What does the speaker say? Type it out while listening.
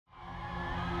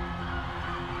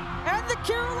the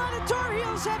Carolina Tar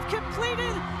Heels have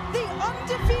completed the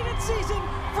undefeated season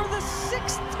for the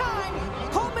 6th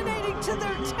time, culminating to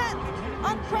their 10th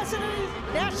unprecedented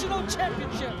national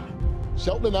championship.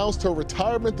 Shelton announced her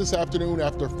retirement this afternoon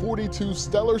after 42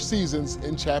 stellar seasons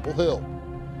in Chapel Hill.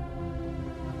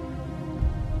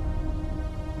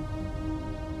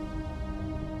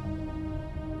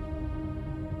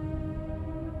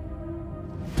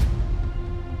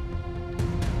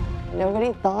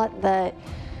 Nobody thought that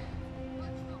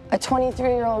a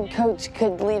 23-year-old coach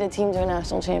could lead a team to a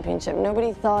national championship.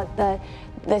 Nobody thought that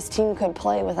this team could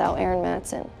play without Erin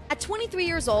Matson. At 23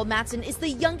 years old, Matson is the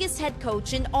youngest head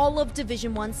coach in all of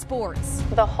Division I sports.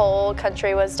 The whole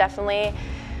country was definitely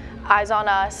eyes on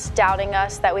us, doubting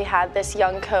us that we had this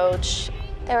young coach.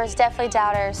 There was definitely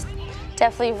doubters,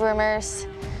 definitely rumors.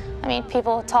 I mean,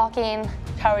 people talking.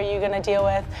 How are you going to deal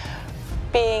with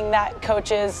being that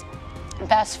coach's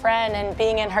best friend and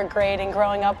being in her grade and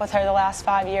growing up with her the last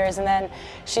 5 years, and then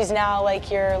she's now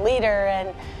like your leader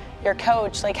and your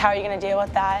coach? Like, how are you going to deal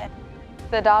with that?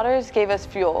 The doubters gave us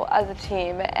fuel as a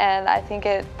team, and I think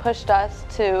it pushed us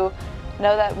to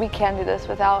know that we can do this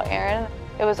without Erin.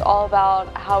 It was all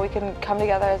about how we can come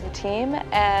together as a team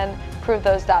and prove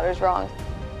those doubters wrong.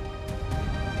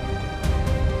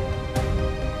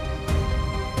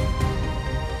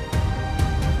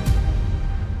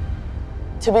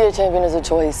 To be a champion is a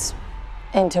choice,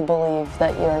 and to believe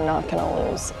that you're not going to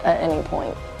lose at any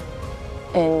point,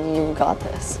 and you got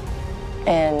this.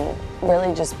 And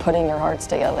really just putting your hearts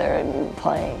together and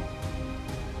playing.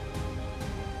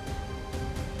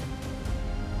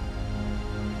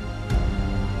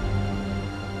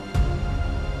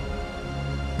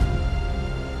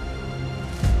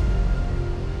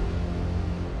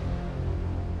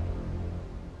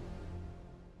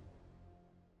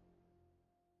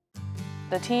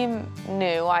 The team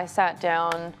knew. I sat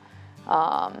down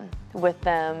with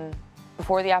them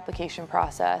before the application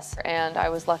process, and I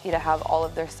was lucky to have all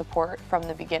of their support from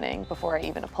the beginning before I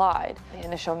even applied. The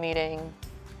initial meeting,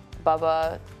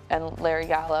 Bubba and Larry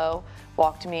Gallo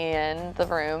walked me in the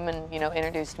room and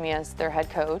introduced me as their head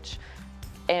coach,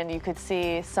 and you could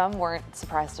see some weren't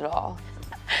surprised at all.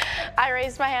 I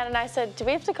raised my hand and I said, "Do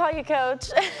we have to call you coach?"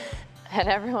 And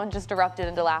everyone just erupted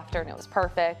into laughter, and it was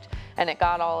perfect. And it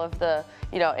got all of the,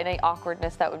 any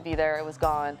awkwardness that would be there, it was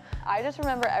gone. I just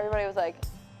remember everybody was like,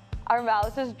 our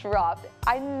mouths just dropped.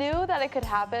 I knew that it could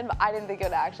happen, but I didn't think it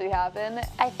would actually happen.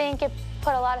 I think it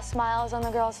put a lot of smiles on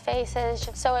the girls' faces.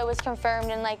 So it was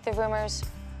confirmed, and like the rumors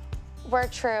were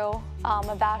true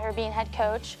about her being head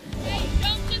coach. Hey,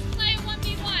 don't just play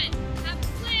 1v1. Have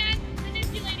a plan,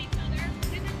 manipulate each other, and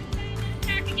then we try and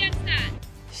attack against that.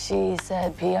 She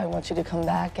said, "P, I want you to come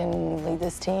back and lead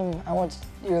this team. I want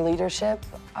your leadership.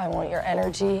 I want your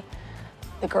energy.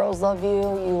 The girls love you.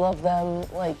 You love them.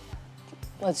 Like,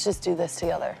 let's just do this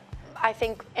together." I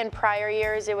think in prior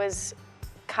years it was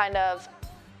kind of,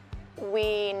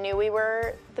 we knew we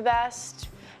were the best,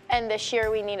 and this year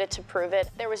we needed to prove it.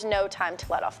 There was no time to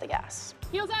let off the gas.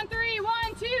 Heels on 3,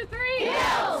 1, 2, 3.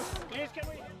 Heels!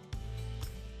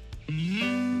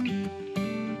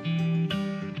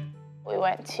 We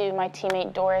went to my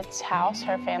teammate Dorot's house,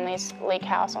 her family's lake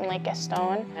house on Lake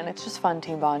Gaston. And it's just fun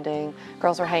team bonding.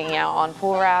 Girls were hanging out on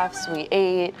pool rafts, we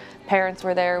ate, parents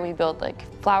were there, we built like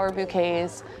flower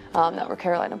bouquets that were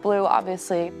Carolina blue,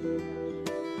 obviously.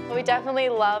 We definitely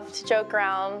loved to joke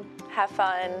around, have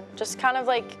fun, just kind of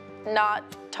like not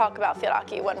talk about field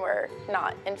hockey when we're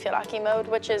not in field hockey mode,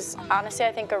 which is honestly,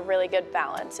 I think, a really good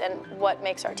balance and what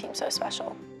makes our team so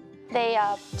special. They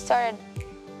started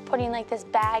putting like this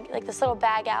bag, like this little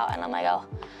bag out, and I'm like, oh,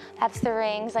 that's the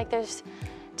rings. Like there's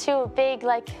 2 big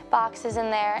like boxes in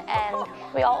there, and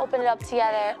we all opened it up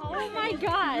together. Oh my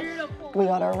God. We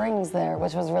got our rings there,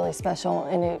 which was really special,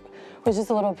 and it was just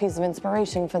a little piece of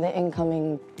inspiration for the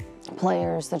incoming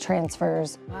players, the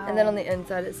transfers. Wow. And then on the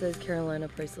inside it says Carolina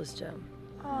Priceless Gem.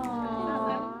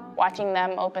 Aww. Watching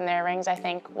them open their rings, I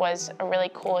think, was a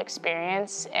really cool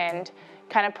experience and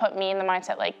kind of put me in the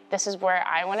mindset like, this is where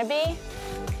I want to be.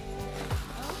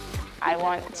 I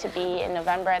want to be in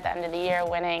November at the end of the year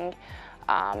winning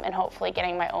and hopefully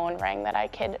getting my own ring that I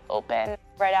could open.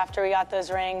 Right after we got those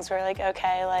rings, we were like,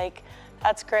 okay, like,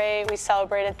 that's great. We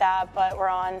celebrated that, but we're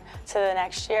on to the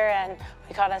next year, and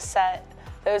we kind of set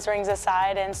those rings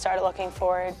aside and started looking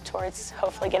forward towards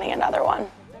hopefully getting another one.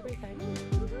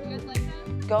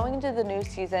 Going into the new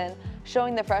season,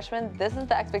 showing the freshmen, this is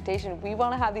the expectation. We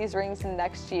want to have these rings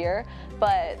next year,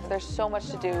 but there's so much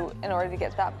to do in order to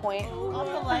get to that point.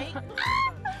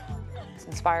 It's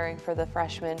inspiring for the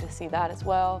freshmen to see that as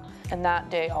well, and that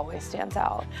day always stands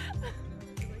out.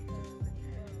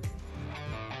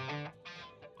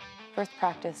 First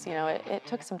practice, you know, it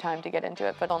took some time to get into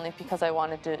it, but only because I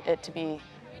wanted it to be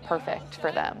perfect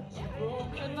for them.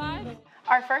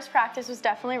 Our first practice was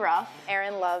definitely rough.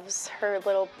 Erin loves her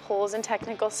little pulls and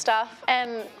technical stuff,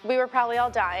 and we were probably all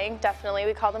dying, definitely.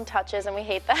 We call them touches, and we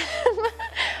hate them,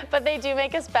 but they do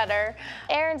make us better.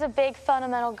 Erin's a big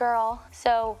fundamental girl,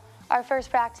 so our first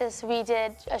practice, we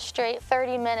did a straight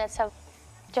 30 minutes of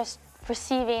just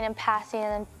receiving and passing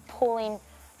and then pulling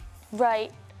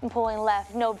right and pulling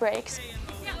left, no breaks.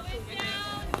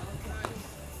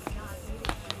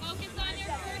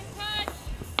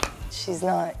 She's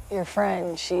not your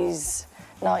friend. She's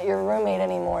not your roommate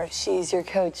anymore. She's your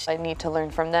coach. I need to learn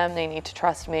from them. They need to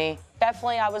trust me.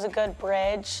 Definitely, I was a good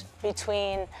bridge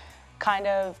between kind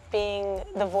of being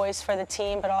the voice for the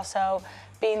team, but also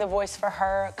being the voice for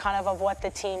her, kind of what the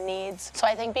team needs. So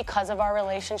I think because of our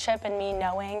relationship and me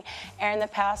knowing Erin the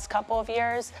past couple of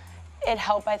years, it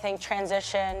helped, I think,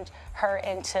 transition her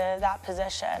into that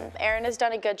position. Erin has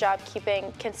done a good job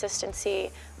keeping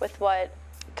consistency with what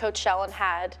Coach Shellen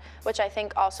had, which I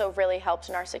think also really helped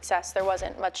in our success. There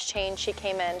wasn't much change. She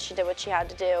came in, she did what she had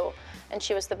to do, and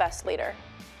she was the best leader.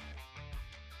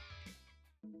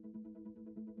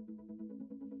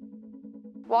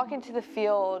 Walking to the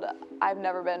field, I've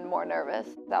never been more nervous.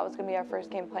 That was going to be our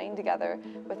first game playing together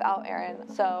without Erin,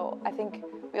 so I think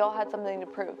we all had something to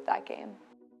prove that game.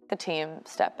 The team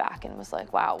stepped back and was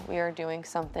like, wow, we are doing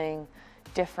something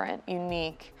different,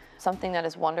 unique, something that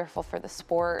is wonderful for the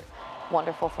sport,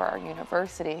 wonderful for our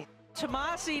university.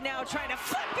 Tomasi now trying to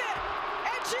flip it,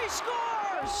 and she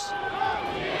scores!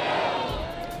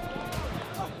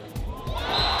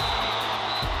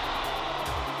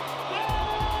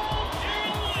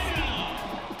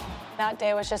 That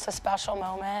day was just a special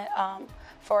moment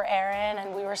for Erin,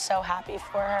 and we were so happy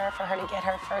for her to get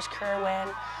her first career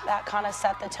win. That kind of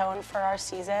set the tone for our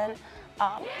season,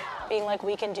 being like,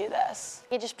 we can do this.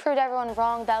 It just proved everyone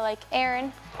wrong that like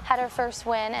Erin had her first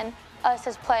win and us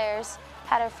as players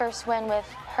had our first win with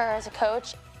her as a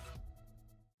coach.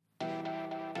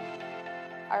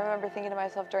 I remember thinking to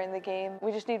myself during the game,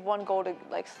 we just need one goal to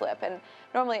like slip, and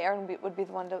normally Erin would be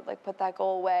the one to like put that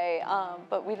goal away,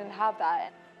 but we didn't have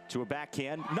that. To a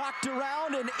backhand, knocked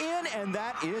around and in, and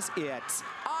that is it.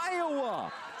 Iowa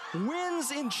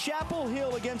wins in Chapel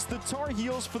Hill against the Tar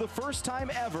Heels for the first time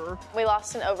ever. We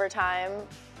lost in overtime.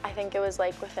 I think it was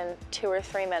like within 2 or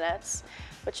 3 minutes,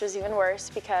 which was even worse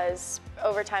because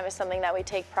overtime is something that we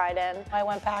take pride in. I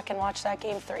went back and watched that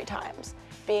game 3 times,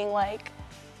 being like,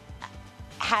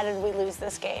 how did we lose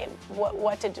this game?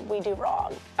 What did we do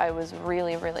wrong? I was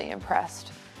really, really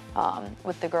impressed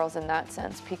with the girls in that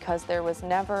sense because there was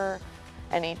never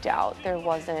any doubt. There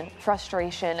wasn't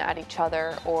frustration at each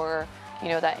other or, you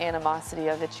know, that animosity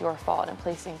of it's your fault and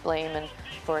placing blame. And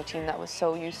for a team that was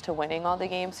so used to winning all the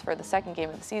games for the second game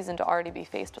of the season to already be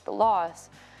faced with a loss,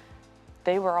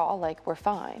 they were all like, we're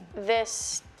fine.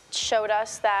 This showed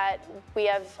us that we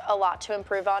have a lot to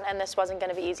improve on, and this wasn't going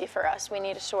to be easy for us. We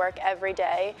needed to work every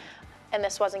day, and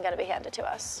this wasn't going to be handed to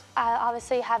us. I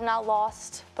obviously have not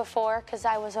lost before because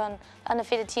I was on an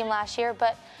undefeated team last year,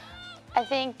 but I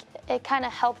think it kind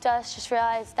of helped us just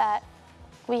realize that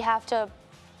we have to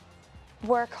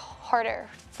work harder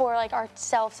for like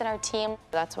ourselves and our team.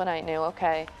 That's when I knew,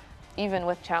 okay, even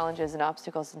with challenges and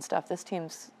obstacles and stuff, this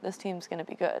team's going to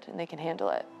be good and they can handle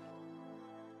it.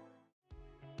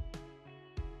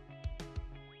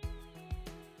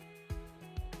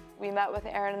 We met with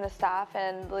Erin and the staff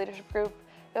and the leadership group.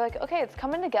 They're like, okay, it's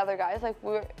coming together, guys. Like,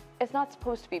 it's not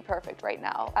supposed to be perfect right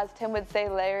now. As Tim would say,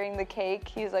 layering the cake.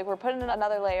 He's like, we're putting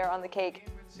another layer on the cake.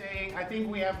 Saying, I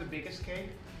think we have the biggest cake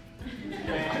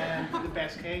and the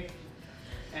best cake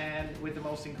and with the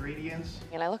most ingredients.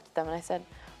 And I looked at them and I said,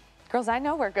 girls, I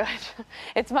know we're good.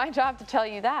 It's my job to tell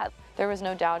you that. There was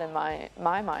no doubt in my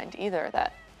mind either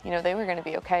that, you know, they were going to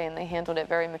be okay, and they handled it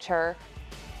very mature.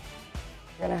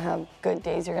 You're gonna have good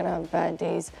days, you're gonna have bad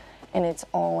days, and it's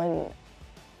all in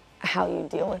how you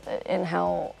deal with it and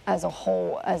how, as a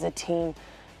whole, as a team,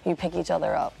 you pick each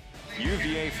other up.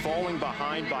 UVA falling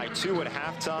behind by 2 at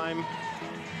halftime,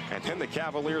 and then the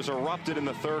Cavaliers erupted in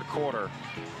the third quarter,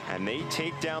 and they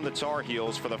take down the Tar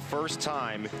Heels for the first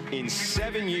time in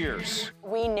 7 years.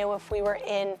 We knew if we were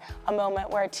in a moment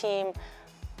where a team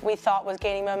we thought was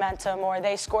gaining momentum or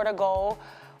they scored a goal,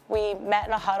 we met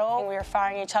in a huddle and we were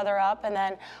firing each other up, and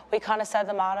then we kind of said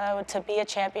the motto, to be a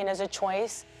champion is a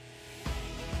choice.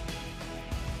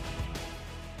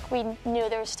 We knew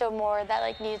there was still more that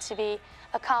like needed to be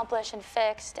accomplished and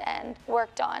fixed and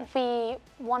worked on. We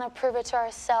want to prove it to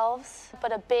ourselves,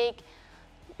 but a big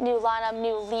new lineup,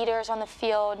 new leaders on the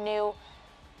field, new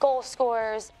goal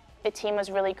scorers. The team was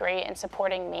really great in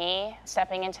supporting me,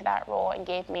 stepping into that role, and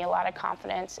gave me a lot of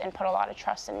confidence and put a lot of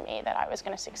trust in me that I was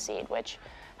going to succeed, which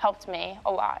helped me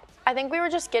a lot. I think we were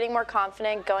just getting more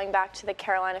confident, going back to the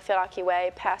Carolina field hockey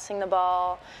way, passing the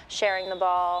ball, sharing the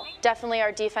ball. Definitely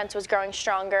our defense was growing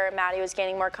stronger. Maddie was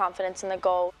gaining more confidence in the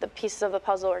goal. The pieces of the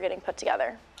puzzle were getting put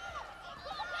together.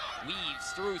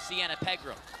 Weaves through Sienna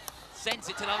Pegram. Sends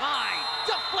it to the line.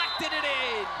 Deflected it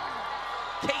in.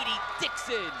 Katie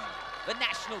Dixon, the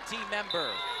national team member,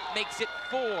 makes it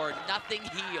 4-0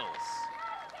 Heels.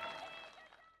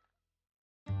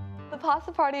 The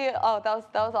pasta party, oh, that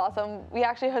was awesome. We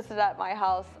actually hosted it at my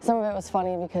house. Some of it was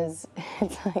funny because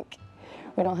it's like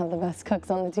we don't have the best cooks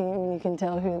on the team, and you can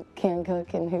tell who can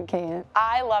cook and who can't.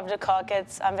 I love to cook.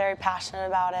 I'm very passionate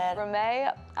about it. Renee,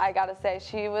 I gotta say,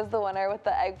 she was the winner with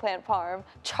the eggplant parm.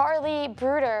 Charlie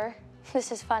Bruder,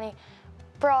 this is funny,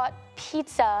 brought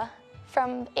pizza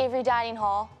from Avery Dining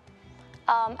Hall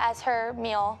as her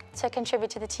meal to contribute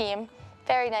to the team.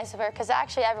 Very nice of her, because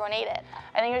actually everyone ate it.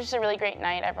 I think it was just a really great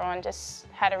night. Everyone just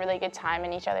had a really good time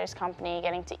in each other's company,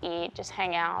 getting to eat, just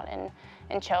hang out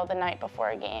and chill the night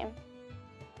before a game.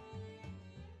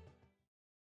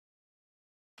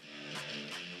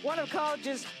 One of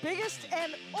college's biggest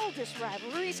and oldest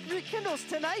rivalries rekindles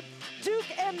tonight, Duke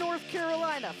and North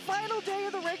Carolina. Final day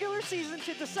of the regular season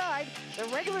to decide the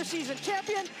regular season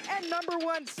champion and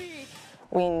 #1 seed.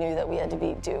 We knew that we had to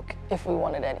beat Duke if we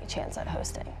wanted any chance at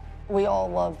hosting. We all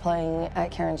love playing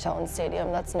at Karen Shelton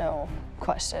Stadium, that's no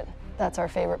question. That's our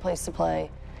favorite place to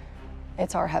play.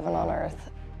 It's our heaven on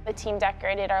earth. The team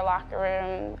decorated our locker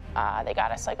room. They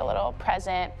got us like a little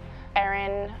present.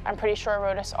 Erin, I'm pretty sure,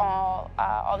 wrote us all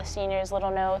the seniors little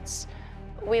notes.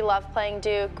 We love playing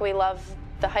Duke. We love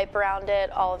the hype around it,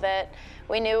 all of it.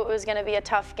 We knew it was going to be a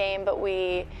tough game, but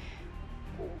we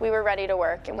were ready to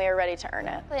work and we were ready to earn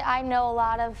it. I know a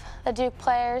lot of the Duke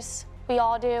players. We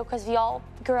all do, because we all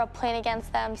grew up playing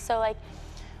against them. So like,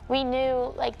 we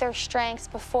knew like their strengths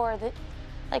before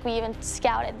we even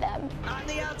scouted them. On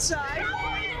the outside.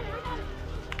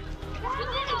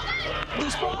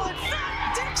 Loose ball in front.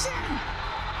 Dixon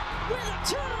with a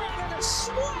turnaround and a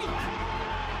swipe.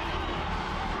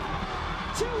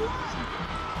 2-1.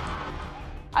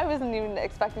 I wasn't even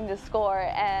expecting to score,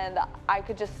 and I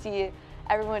could just see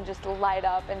everyone just light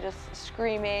up and just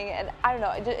screaming, and I don't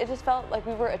know, it just felt like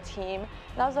we were a team.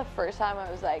 And that was the first time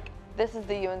I was like, this is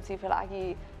the UNC field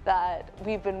hockey that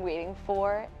we've been waiting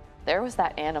for. There was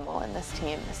that animal in this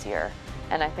team this year,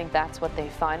 and I think that's what they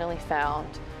finally found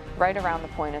right around the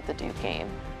point of the Duke game.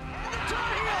 And the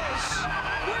Tar Heels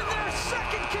win their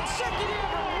second consecutive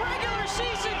regular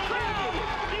season crown,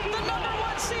 the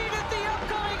 #1 seed at the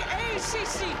upcoming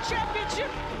ACC Championship.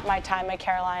 My time at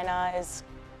Carolina is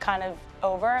kind of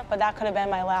over, but that could have been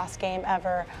my last game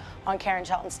ever on Karen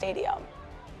Shelton Stadium.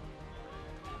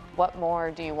 What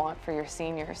more do you want for your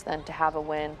seniors than to have a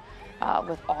win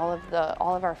with all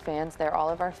of our fans there, all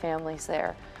of our families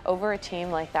there, over a team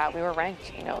like that? We were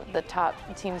ranked, you know, the top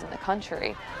teams in the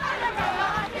country.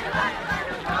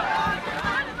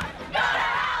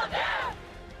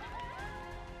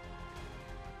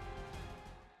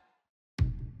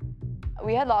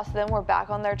 We had lost them, we're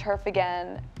back on their turf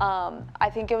again. I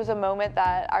think it was a moment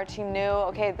that our team knew,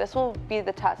 okay, this will be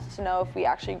the test to know if we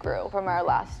actually grew from our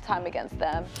last time against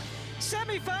them.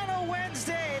 Semifinal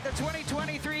Wednesday, the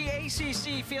 2023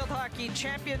 ACC Field Hockey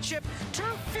Championship,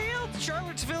 Turf Field,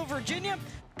 Charlottesville, Virginia.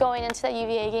 Going into the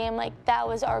UVA game, like that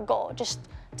was our goal, just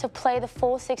to play the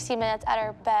full 60 minutes at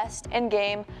our best. In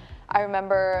game, I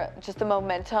remember just the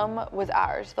momentum was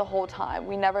ours the whole time.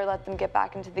 We never let them get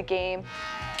back into the game.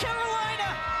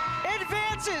 Carolina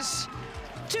advances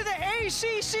to the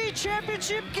ACC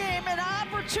Championship game, an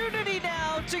opportunity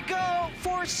now to go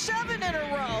for 7 in a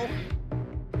row.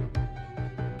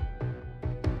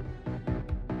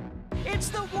 It's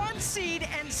the 1 seed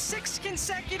and 6th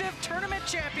consecutive tournament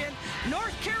champion,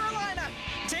 North Carolina,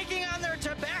 taking on their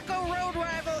Tobacco Road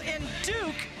rival in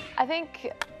Duke. I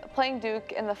think playing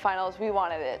Duke in the finals, we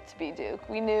wanted it to be Duke.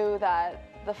 We knew that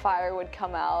the fire would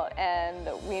come out, and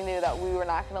we knew that we were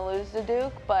not going to lose to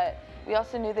Duke, but we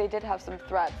also knew they did have some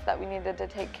threats that we needed to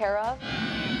take care of.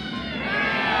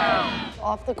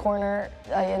 Off the corner,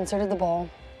 I inserted the ball.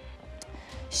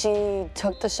 She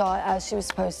took the shot as she was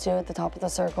supposed to at the top of the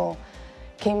circle,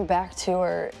 came back to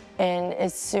her, and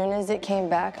as soon as it came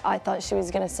back, I thought she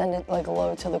was gonna send it like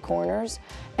low to the corners,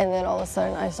 and then all of a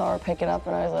sudden I saw her pick it up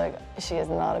and I was like, she is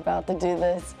not about to do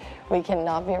this. We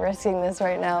cannot be risking this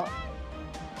right now.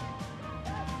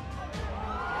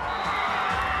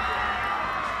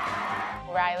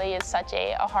 Riley is such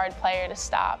a hard player to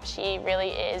stop. She really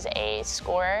is a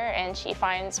scorer, and she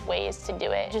finds ways to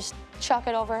do it. Just chuck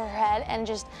it over her head and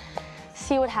just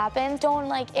see what happens. Don't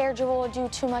like air dribble or do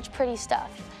too much pretty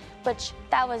stuff, which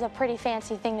that was a pretty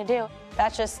fancy thing to do.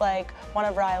 That's just like one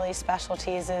of Riley's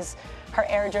specialties is her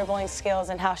air dribbling skills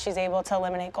and how she's able to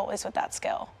eliminate goalies with that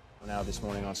skill. Now this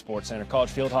morning on SportsCenter,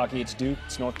 college field hockey, it's Duke,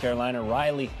 it's North Carolina.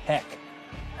 Riley Heck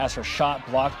has her shot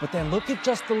blocked, but then look at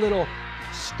just the little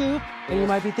scoop, and you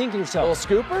might be thinking to yourself,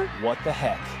 little scooper? What the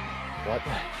heck? What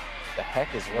the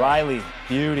heck is Riley,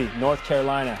 beauty, North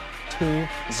Carolina,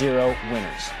 2-0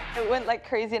 winners. It went like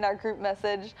crazy in our group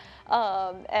message,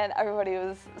 and everybody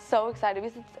was so excited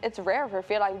because it's rare for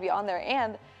field hockey to be on there,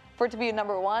 and for it to be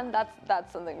 #1,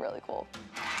 that's something really cool.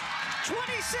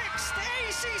 26th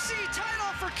ACC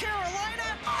title for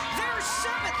Carolina, their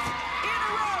 7th in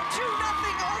a row,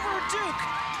 2-0 over Duke.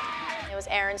 It was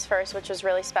Erin's first, which was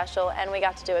really special, and we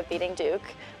got to do it beating Duke,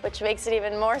 which makes it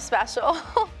even more special.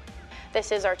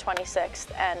 This is our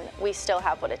 26th, and we still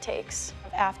have what it takes.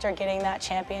 After getting that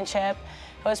championship,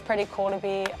 it was pretty cool to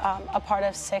be a part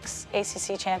of 6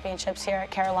 ACC championships here at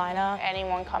Carolina.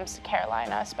 Anyone comes to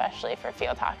Carolina, especially for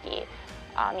field hockey,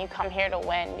 you come here to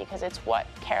win because it's what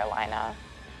Carolina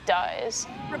does.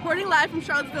 Reporting live from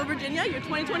Charlottesville, Virginia, your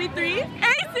 2023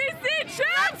 ACC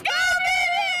champs. Go, baby!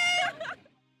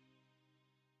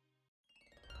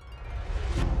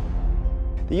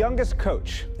 The youngest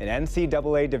coach in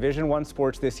NCAA Division I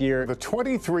sports this year. The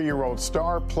 23-year-old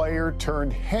star player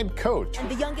turned head coach.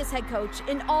 And the youngest head coach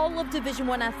in all of Division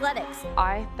I athletics.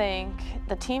 I think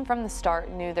the team from the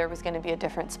start knew there was going to be a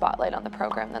different spotlight on the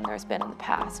program than there's been in the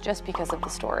past, just because of the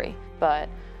story. But,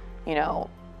 you know,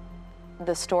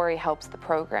 the story helps the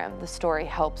program. The story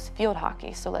helps field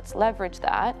hockey, so let's leverage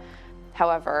that.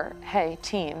 However, hey,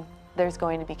 team, there's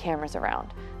going to be cameras around.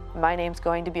 My name's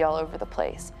going to be all over the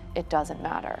place. It doesn't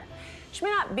matter. She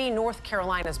may not be North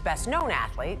Carolina's best-known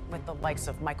athlete, with the likes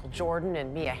of Michael Jordan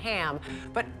and Mia Hamm,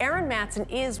 but Erin Matson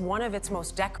is one of its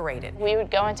most decorated. We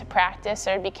would go into practice,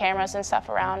 there'd be cameras and stuff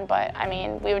around, but I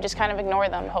mean, we would just kind of ignore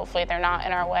them. Hopefully they're not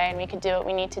in our way and we could do what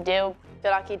we need to do.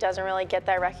 Field hockey doesn't really get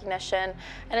that recognition,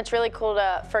 and it's really cool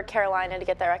for Carolina to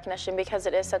get that recognition because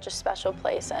it is such a special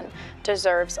place and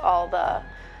deserves all the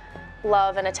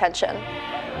love and attention.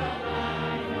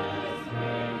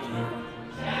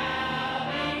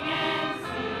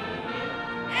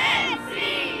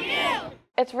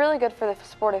 It's really good for the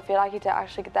sport of field hockey to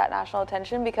actually get that national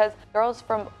attention because girls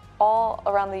from all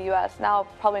around the U.S. now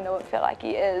probably know what field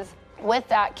hockey is. With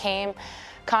that came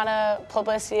kind of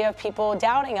publicity of people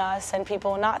doubting us and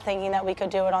people not thinking that we could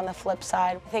do it on the flip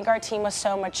side. I think our team was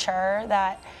so mature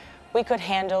that we could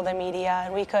handle the media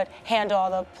and we could handle all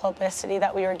the publicity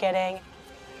that we were getting.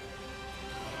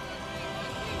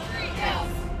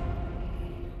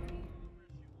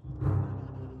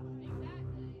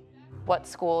 What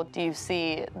school do you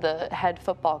see the head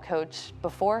football coach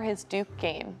before his Duke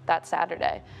game that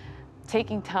Saturday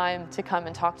taking time to come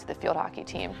and talk to the field hockey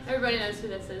team? Everybody knows who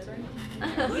this is, right?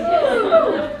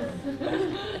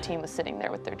 The team was sitting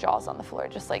there with their jaws on the floor,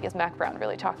 just like, is Mac Brown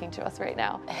really talking to us right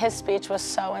now? His speech was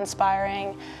so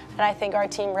inspiring, and I think our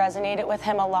team resonated with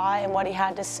him a lot and what he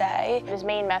had to say. His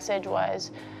main message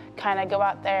was kind of go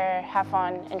out there, have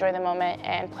fun, enjoy the moment,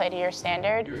 and play to your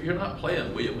standard. You're not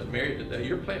playing William and Mary today,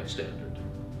 you're playing standard.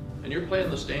 And you're playing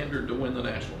the standard to win the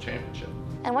national championship.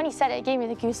 And when he said it, it gave me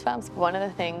the goosebumps. One of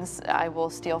the things I will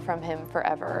steal from him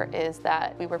forever is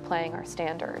that we were playing our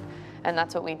standard. And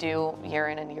that's what we do year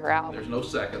in and year out. There's no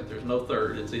second, there's no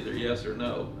third, it's either yes or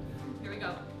no. Here we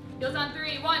go. Heels on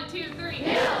 3, 1, 2, 3,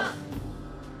 heels!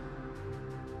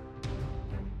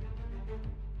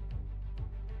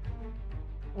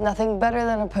 Nothing better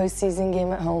than a postseason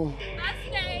game at home.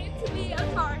 Best day to be a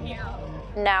Tar Heel.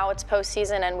 Now it's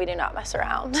postseason and we do not mess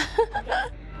around.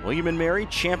 William and Mary,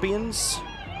 champions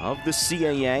of the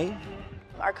CAA.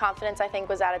 Our confidence, I think,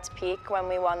 was at its peak when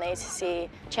we won the ACC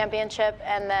championship,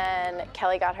 and then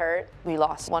Kelly got hurt. We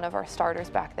lost one of our starters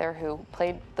back there who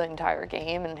played the entire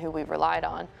game and who we relied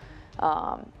on.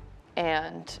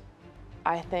 And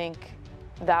I think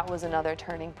that was another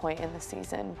turning point in the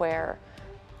season where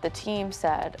the team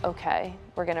said, okay,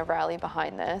 we're going to rally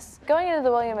behind this. Going into the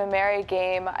William and Mary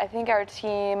game, I think our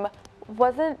team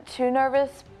wasn't too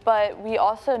nervous, but we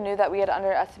also knew that we had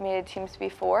underestimated teams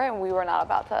before, and we were not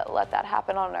about to let that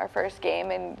happen on our first game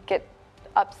and get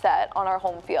upset on our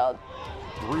home field.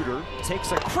 Bruder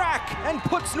takes a crack and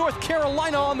puts North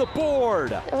Carolina on the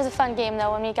board. It was a fun game,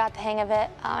 though, when we got the hang of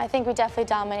it. I think we definitely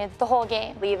dominated the whole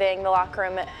game. Leaving the locker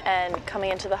room and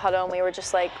coming into the huddle, and we were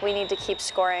just like, we need to keep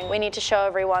scoring. We need to show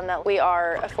everyone that we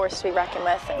are a force to be reckoned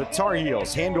with. The Tar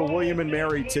Heels handle William and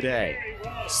Mary today.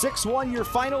 6-1 your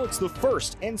final. It's the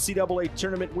first NCAA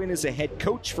tournament win as a head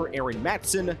coach for Erin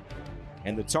Matson.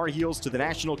 and the Tar Heels to the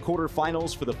national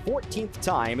quarterfinals for the 14th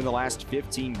time in the last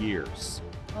 15 years.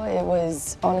 It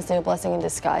was honestly a blessing in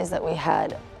disguise that we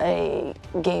had a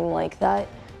game like that,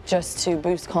 just to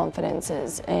boost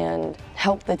confidences and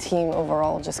help the team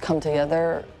overall just come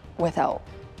together without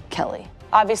Kelly.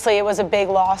 Obviously, it was a big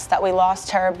loss that we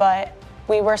lost her, but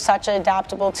we were such an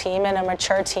adaptable team and a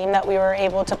mature team that we were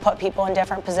able to put people in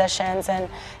different positions, and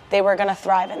they were going to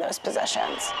thrive in those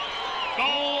positions.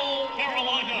 Go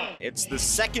Carolina! It's the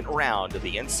second round of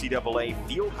the NCAA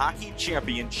Field Hockey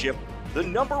Championship. The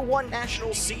 #1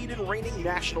 national seed and reigning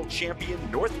national champion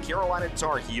North Carolina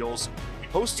Tar Heels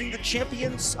hosting the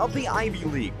champions of the Ivy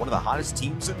League, one of the hottest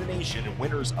teams in the nation and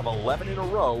winners of 11 in a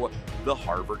row, the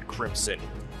Harvard Crimson.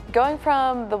 Going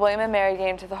from the William & Mary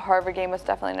game to the Harvard game was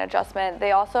definitely an adjustment.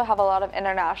 They also have a lot of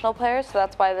international players, so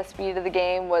that's why the speed of the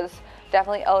game was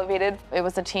definitely elevated. It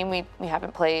was a team we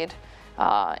haven't played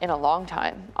in a long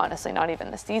time, honestly, not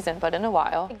even this season, but in a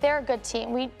while. They're a good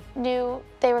team. We knew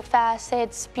they were fast. They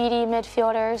had speedy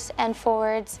midfielders and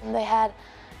forwards. They had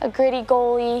a gritty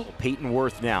goalie. Peyton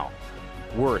Worth now.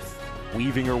 Worth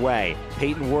weaving her way.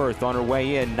 Peyton Worth on her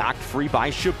way in, knocked free by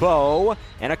Chabot,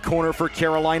 and a corner for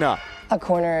Carolina. A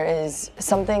corner is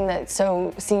something that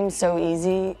seems so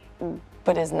easy,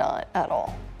 but is not at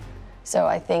all. So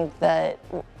I think that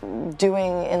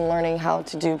doing and learning how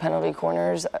to do penalty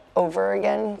corners over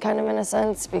again, kind of in a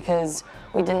sense, because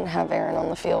we didn't have Erin on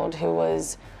the field who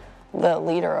was the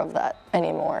leader of that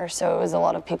anymore. So it was a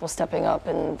lot of people stepping up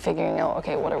and figuring out,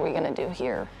 okay, what are we going to do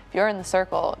here? If you're in the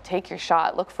circle, take your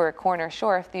shot, look for a corner.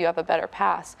 Sure, if you have a better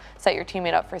pass, set your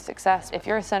teammate up for success. If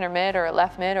you're a center mid or a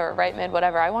left mid or a right mid,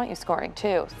 whatever, I want you scoring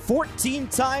too. 14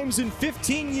 times in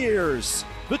 15 years,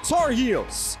 the Tar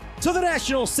Heels to the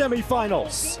national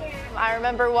semifinals. I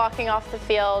remember walking off the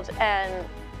field and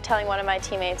telling one of my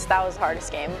teammates that was the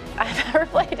hardest game I've ever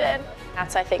played in.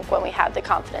 That's, I think, when we had the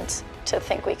confidence to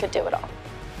think we could do it all.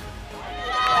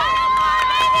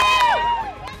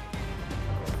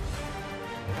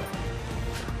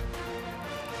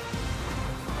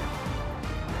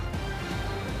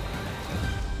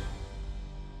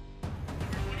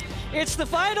 It's the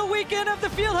final weekend of the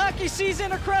field hockey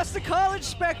season across the college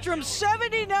spectrum.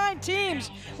 79 teams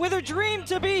with a dream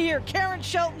to be here. Karen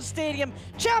Shelton Stadium,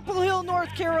 Chapel Hill,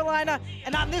 North Carolina,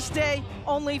 and on this day,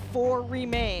 only 4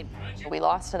 remain. We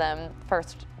lost to them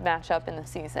first matchup in the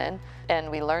season,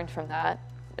 and we learned from that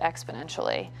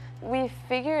exponentially. We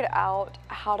figured out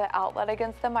how to outlet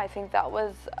against them. I think that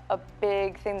was a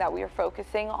big thing that we were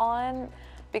focusing on,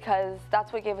 because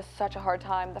that's what gave us such a hard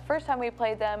time. The first time we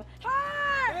played them,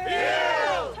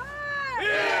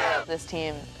 this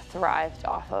team thrived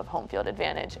off of home field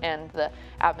advantage and the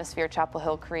atmosphere Chapel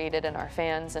Hill created in our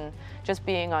fans and just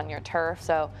being on your turf.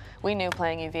 So we knew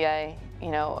playing UVA,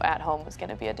 at home was going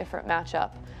to be a different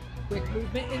matchup. Quick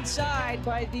movement inside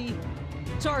by the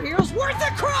Tar Heels. Worth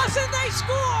the cross and they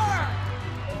score!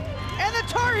 And the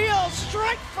Tar Heels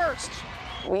strike first.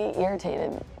 We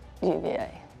irritated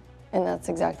UVA, and that's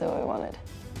exactly what we wanted.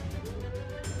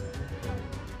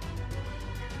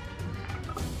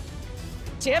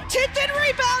 Tipped and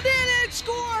rebounded and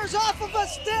scores off of a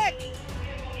stick.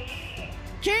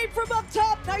 Came from up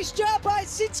top. Nice job by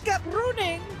Sitska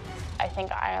Bruning. I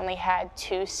think I only had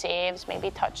 2 saves, maybe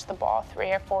touched the ball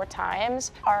 3 or 4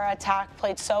 times. Our attack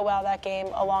played so well that game,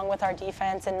 along with our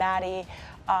defense and Maddie,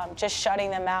 just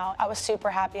shutting them out. I was super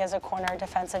happy as a corner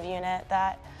defensive unit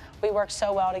that we worked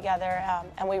so well together,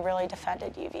 and we really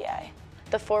defended UVA.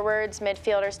 The forwards,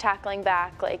 midfielders tackling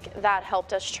back, that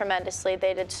helped us tremendously.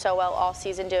 They did so well all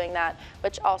season doing that,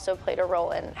 which also played a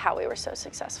role in how we were so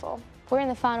successful. We're in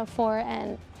the Final Four,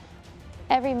 and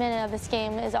every minute of this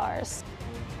game is ours.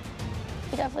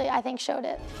 We definitely, I think, showed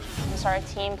it. So our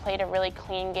team played a really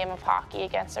clean game of hockey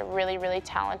against a really, really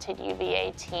talented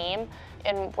UVA team,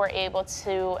 and we're able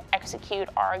to execute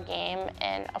our game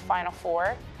in a Final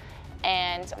Four,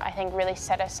 and I think really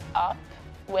set us up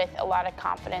with a lot of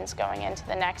confidence going into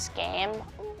the next game.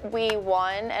 We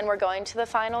won and we're going to the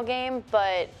final game,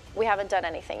 but we haven't done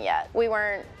anything yet. We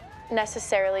weren't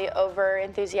necessarily over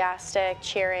enthusiastic,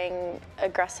 cheering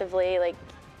aggressively,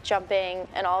 jumping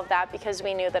and all of that, because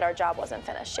we knew that our job wasn't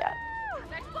finished yet.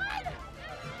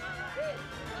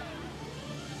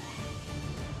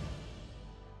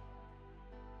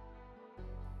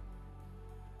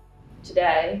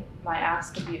 Today, my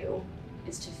ask of you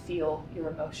is to feel your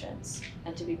emotions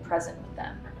and to be present with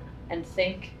them and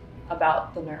think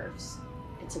about the nerves.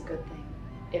 It's a good thing.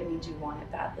 It means you want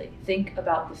it badly. Think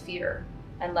about the fear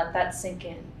and let that sink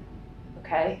in,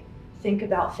 okay? Think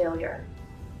about failure.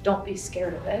 Don't be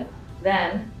scared of it.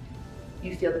 Then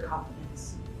you feel the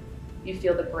confidence. You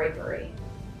feel the bravery.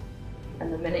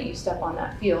 And the minute you step on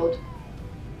that field,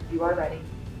 you are ready.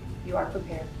 You are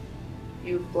prepared.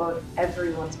 You've blown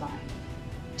everyone's mind.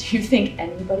 Do you think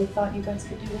anybody thought you guys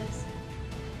could do this?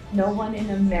 No one in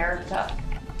America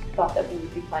thought that we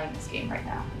would be playing this game right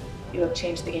now. You have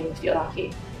changed the game of field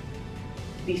hockey.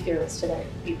 Be fearless today.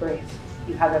 Be brave.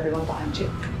 You have everyone behind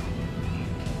you.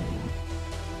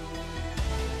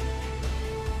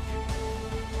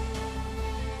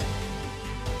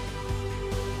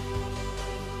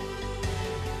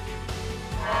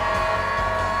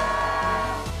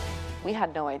 We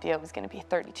had no idea it was going to be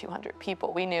 3,200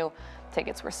 people. We knew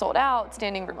tickets were sold out,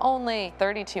 standing room only.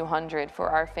 3,200 for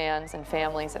our fans and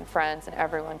families and friends and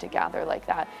everyone to gather like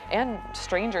that. And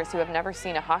strangers who have never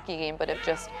seen a hockey game but have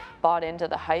just bought into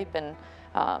the hype and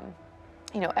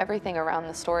you know, everything around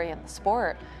the story and the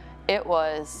sport. It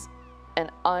was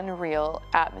an unreal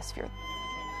atmosphere.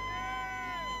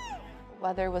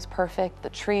 Weather was perfect,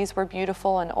 the trees were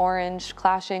beautiful and orange,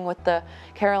 clashing with the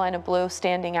Carolina blue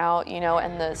standing out, you know,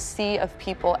 and the sea of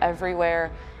people everywhere.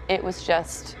 It was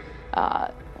just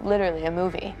literally a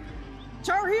movie.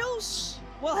 Tar Heels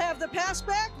will have the pass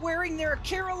back wearing their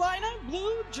Carolina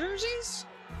blue jerseys.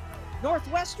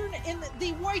 Northwestern in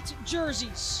the white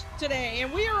jerseys today,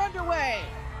 and we are underway.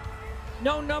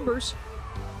 No numbers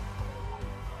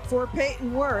for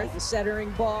Peyton Worth, the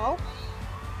centering ball.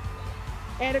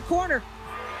 And a corner.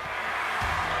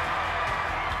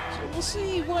 So we'll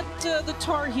see what the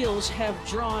Tar Heels have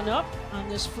drawn up on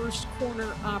this first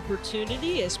corner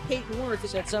opportunity as Peyton Worth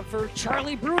sets up for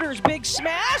Charlie Bruder's big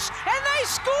smash, and they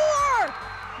score!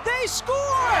 They score!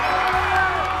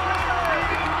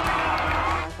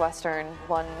 Northwestern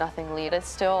 1-0 lead. It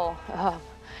still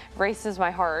races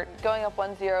my heart. Going up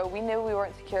 1-0, we knew we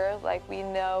weren't secure. Like, we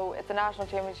know it's a national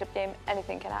championship game,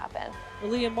 anything can happen.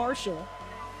 Aaliyah Marshall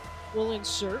will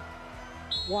insert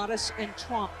Wattis and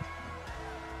Tromp.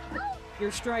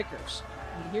 Your strikers.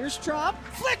 And here's Tromp,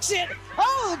 flicks it!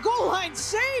 Oh, the goal line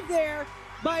save there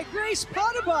by Grace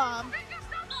Pottebaum.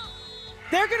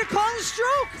 They're gonna call a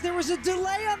stroke. There was a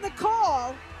delay on the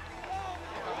call.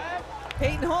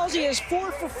 Peyton Halsey is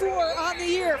 4 for 4 on the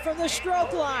year from the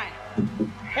stroke line.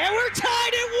 And we're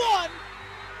tied at 1.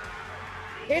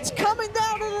 It's coming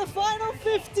down to the final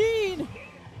 15.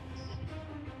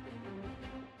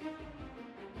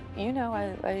 You know,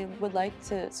 I would like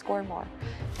to score more,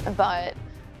 but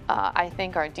I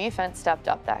think our defense stepped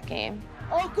up that game.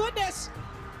 Oh goodness,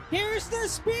 here's the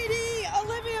speedy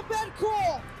Olivia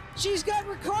Bedcool. She's got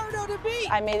Ricardo to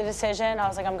beat. I made a decision. I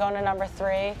was like, I'm going to number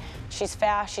 3. She's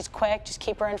fast, she's quick, just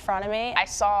keep her in front of me. I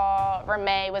saw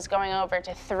Ramey was going over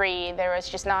to 3. There was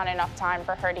just not enough time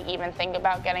for her to even think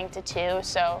about getting to 2.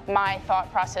 So my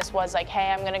thought process was like,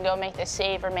 hey, I'm gonna go make this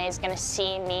save. Ramey's gonna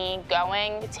see me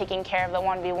going, taking care of the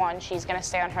 1v1. She's gonna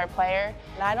stay on her player.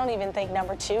 And I don't even think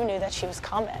number 2 knew that she was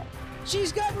coming.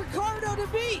 She's got Ricardo to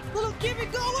beat. Little give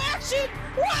and go action.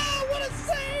 Wow, what a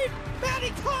save!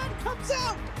 Maddie Kahn comes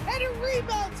out and it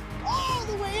rebounds all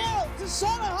the way out to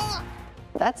Sana Hawk.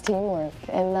 That's teamwork,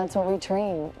 and that's what we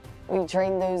train. We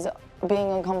train those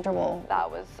being uncomfortable. That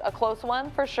was a close one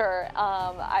for sure.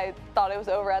 I thought it was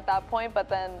over at that point, but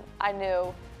then I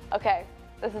knew, okay,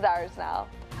 this is ours now.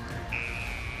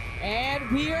 And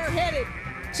we are headed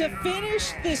to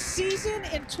finish the season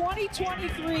in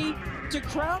 2023 to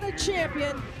crown a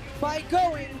champion by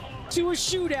going to a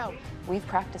shootout. We've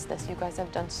practiced this. You guys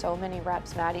have done so many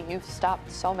reps. Maddie, you've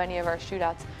stopped so many of our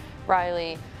shootouts.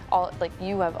 Riley,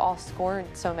 you have all scored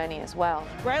so many as well.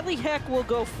 Riley Heck will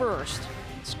go first.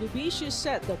 Scoobish is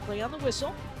set. They'll play on the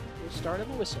whistle. We'll start on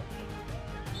the whistle.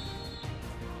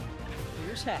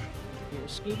 Here's Heck.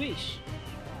 Here's Scoobish.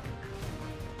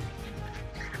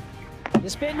 The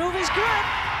spin move is good.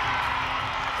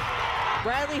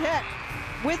 Riley Heck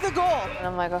with the goal. And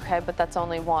I'm like, okay, but that's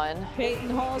only 1.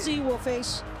 Peyton Halsey will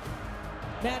face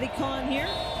Maddie Kahn here.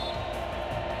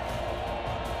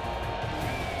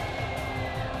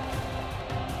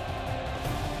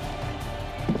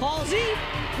 Halsey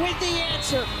with the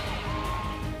answer.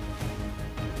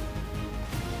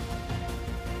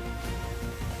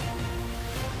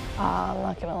 I'm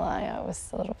not gonna lie, I was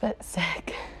a little bit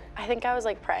sick. I think I was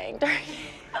like praying during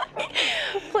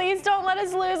please don't let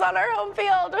us lose on our home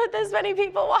field with this many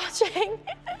people watching.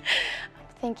 I'm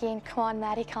thinking, come on,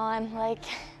 Maddie Kahn, like,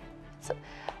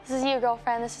 this is you,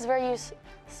 girlfriend. This is where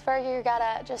you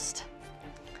gotta just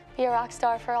be a rock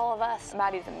star for all of us.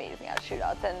 Maddie's amazing at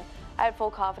shootouts, and I had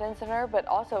full confidence in her, but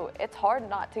also it's hard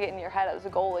not to get in your head as a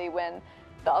goalie when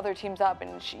the other team's up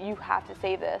and you have to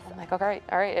save this. I'm like, okay,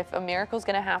 all right, if a miracle's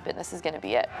gonna happen, this is gonna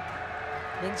be it.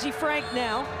 Lindsey Frank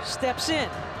now steps in.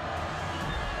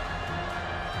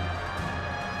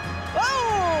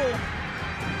 Oh!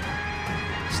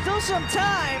 Still some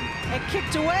time, and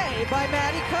kicked away by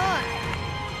Maddie Kahn.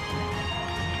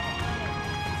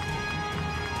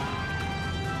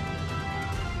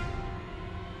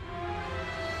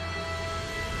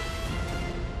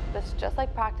 This is just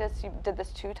like practice. You did this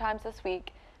 2 times this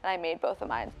week, and I made both of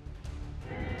mine.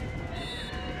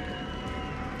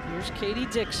 Here's Katie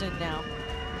Dixon now.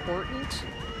 Important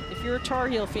if you're a Tar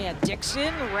Heel fan.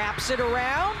 Dixon wraps it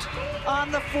around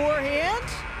on the forehand.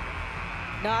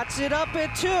 Knots it up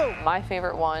at 2. My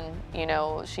favorite one, you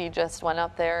know, she just went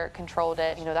up there, controlled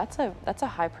it. You know, that's a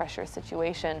high pressure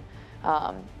situation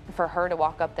for her to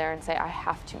walk up there and say, I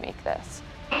have to make this.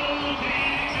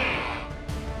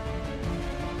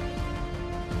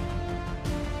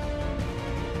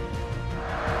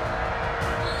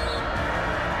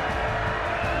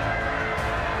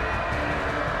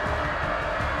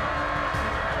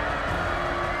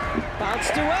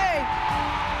 Bounced away.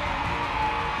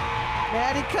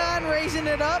 Maddie Kahn raising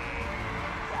it up.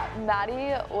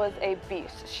 Maddie was a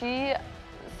beast. She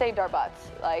saved our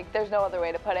butts. Like, there's no other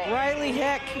way to put it. Riley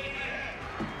Heck.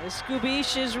 The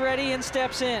Scoobish is ready and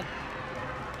steps in.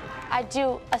 I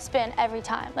do a spin every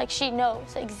time. Like, she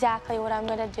knows exactly what I'm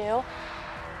gonna do.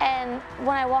 And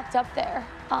when I walked up there,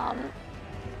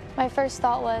 my first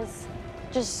thought was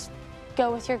just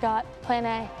go with your gut, plan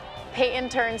A. Peyton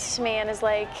turns to me and is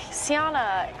like,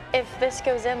 Sienna, if this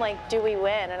goes in, like, do we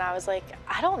win? And I was like,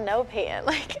 I don't know, Peyton.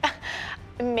 Like,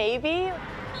 maybe.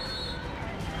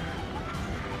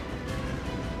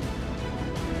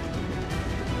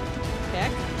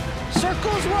 Heck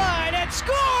circles wide and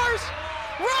scores!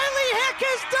 Riley Heck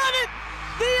has done it!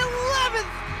 The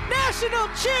 11th national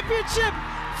championship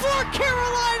for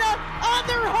Carolina on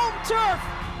their home turf!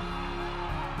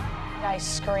 I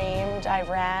screamed, I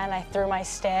ran, I threw my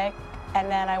stick, and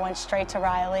then I went straight to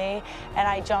Riley, and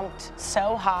I jumped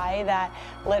so high that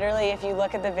literally, if you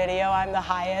look at the video, I'm the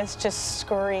highest, just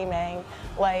screaming.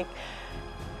 Like,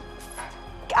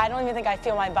 I don't even think I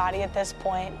feel my body at this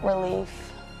point.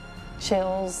 Relief,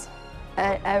 chills,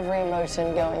 every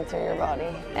emotion going through your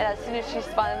body. And as soon as she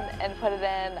spun and put it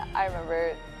in, I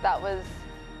remember that was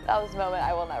a moment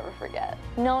I will never forget.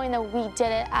 Knowing that we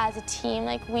did it as a team,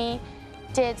 like we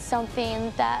did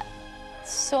something that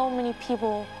so many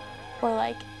people were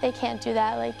like, they can't do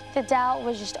that. Like, the doubt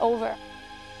was just over.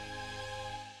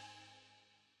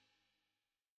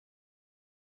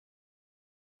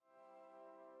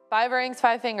 Five rings,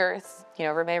 5 fingers. You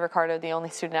know, Romée Ricardo, the only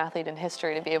student athlete in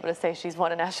history to be able to say she's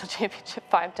won a national championship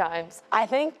 5 times. I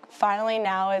think finally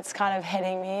now it's kind of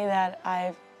hitting me that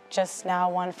I've just now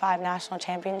won 5 national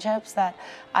championships that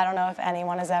I don't know if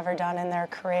anyone has ever done in their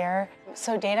career.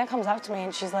 So Dana comes up to me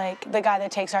and she's like, the guy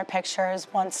that takes our pictures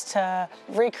wants to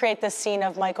recreate the scene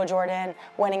of Michael Jordan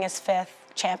winning his 5th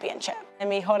championship. And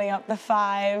me holding up the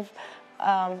 5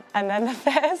 and then the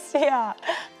fist, yeah.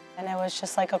 And it was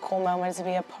just like a cool moment to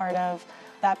be a part of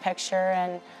that picture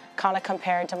and kind of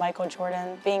compared to Michael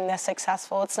Jordan being this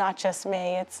successful. It's not just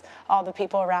me, it's all the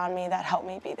people around me that helped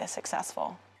me be this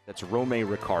successful. That's Romée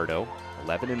Ricardo,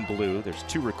 11 in blue. There's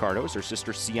 2 Ricardos, her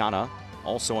sister Sienna,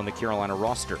 also on the Carolina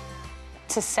roster.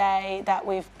 To say that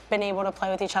we've been able to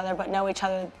play with each other but know each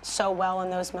other so well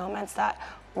in those moments that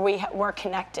we're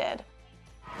connected.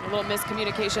 A little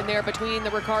miscommunication there between the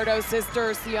Ricardo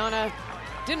sisters. Sienna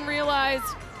didn't realize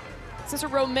Sister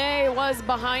Romée was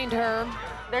behind her.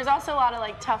 There's also a lot of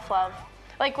like tough love.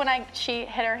 Like when she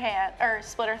hit her hand or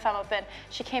split her thumb open,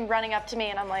 she came running up to me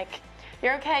and I'm like,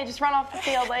 you're okay, just run off the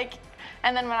field. Like,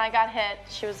 and then when I got hit,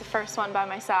 she was the first one by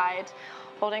my side,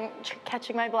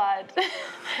 catching my blood.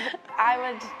 I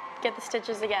would get the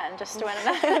stitches again just to win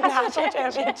a national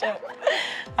championship.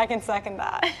 I can second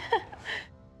that.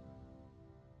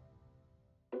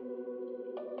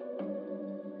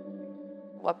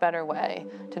 What better way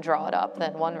to draw it up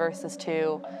than 1 versus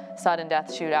 2 sudden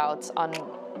death shootouts on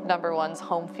number 1's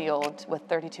home field with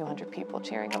 3,200 people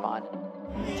cheering them on.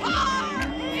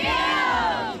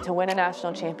 To win a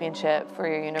national championship for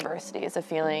your university is a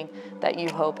feeling that you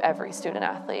hope every student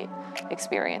athlete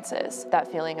experiences. That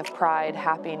feeling of pride,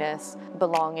 happiness,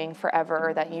 belonging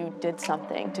forever, that you did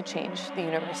something to change the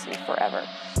university forever.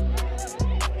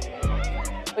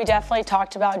 We definitely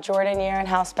talked about Jordan year and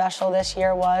how special this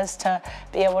year was to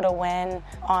be able to win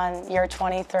on year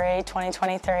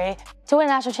 2023. To win a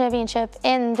national championship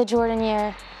in the Jordan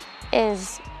year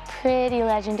is pretty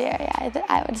legendary,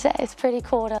 I would say. It's pretty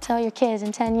cool to tell your kids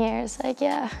in 10 years, like,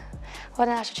 yeah, won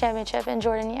a national championship in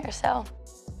Jordan year, so.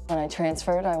 When I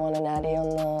transferred, I won a natty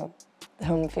on the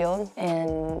home field,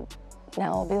 and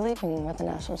now I'll be leaving with a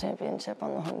national championship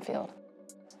on the home field.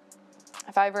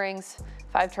 5 rings,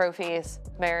 5 trophies.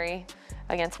 Mary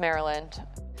against Maryland.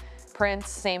 Prince,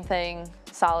 same thing.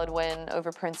 solid win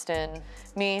over Princeton.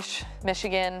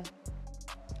 Michigan.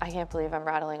 I can't believe I'm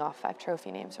rattling off 5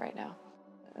 trophy names right now.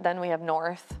 Then we have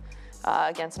North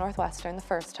against Northwestern the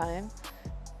first time.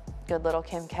 Good little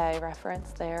Kim K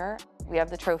reference there. We have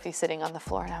the trophy sitting on the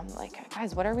floor, and I'm like,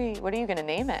 guys, what are you gonna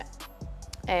name it?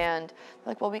 And they're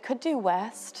like, well, we could do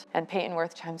West. And Peyton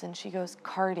Worth chimes in, she goes,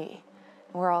 Cardi.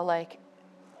 And we're all like,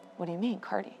 what do you mean,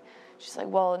 Cardi? She's like,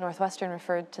 well, Northwestern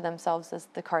referred to themselves as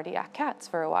the Cardiac Cats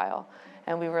for a while.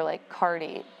 And we were like,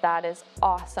 Cardi, that is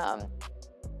awesome.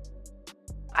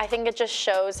 I think it just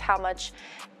shows how much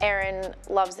Erin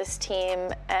loves this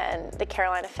team and the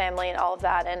Carolina family and all of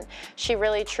that, and she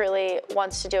really truly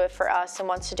wants to do it for us and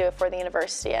wants to do it for the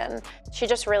university, and she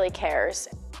just really cares.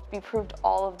 We proved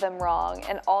all of them wrong,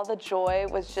 and all the joy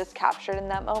was just captured in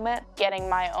that moment. Getting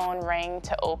my own ring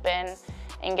to open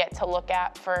and get to look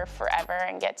at for forever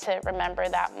and get to remember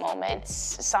that moment.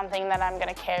 It's something that I'm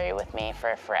gonna carry with me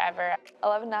for forever.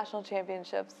 11 national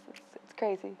championships, it's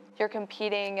crazy. You're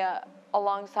competing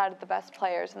alongside the best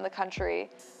players in the country,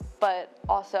 but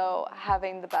also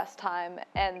having the best time,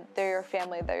 and they're your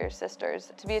family, they're your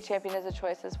sisters. To be a champion is a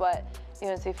choice is what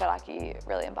UNC Field Hockey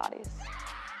really embodies.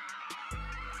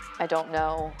 I don't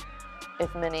know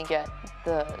if many get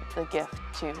the gift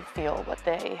to feel what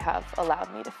they have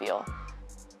allowed me to feel.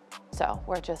 So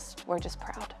we're just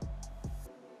proud.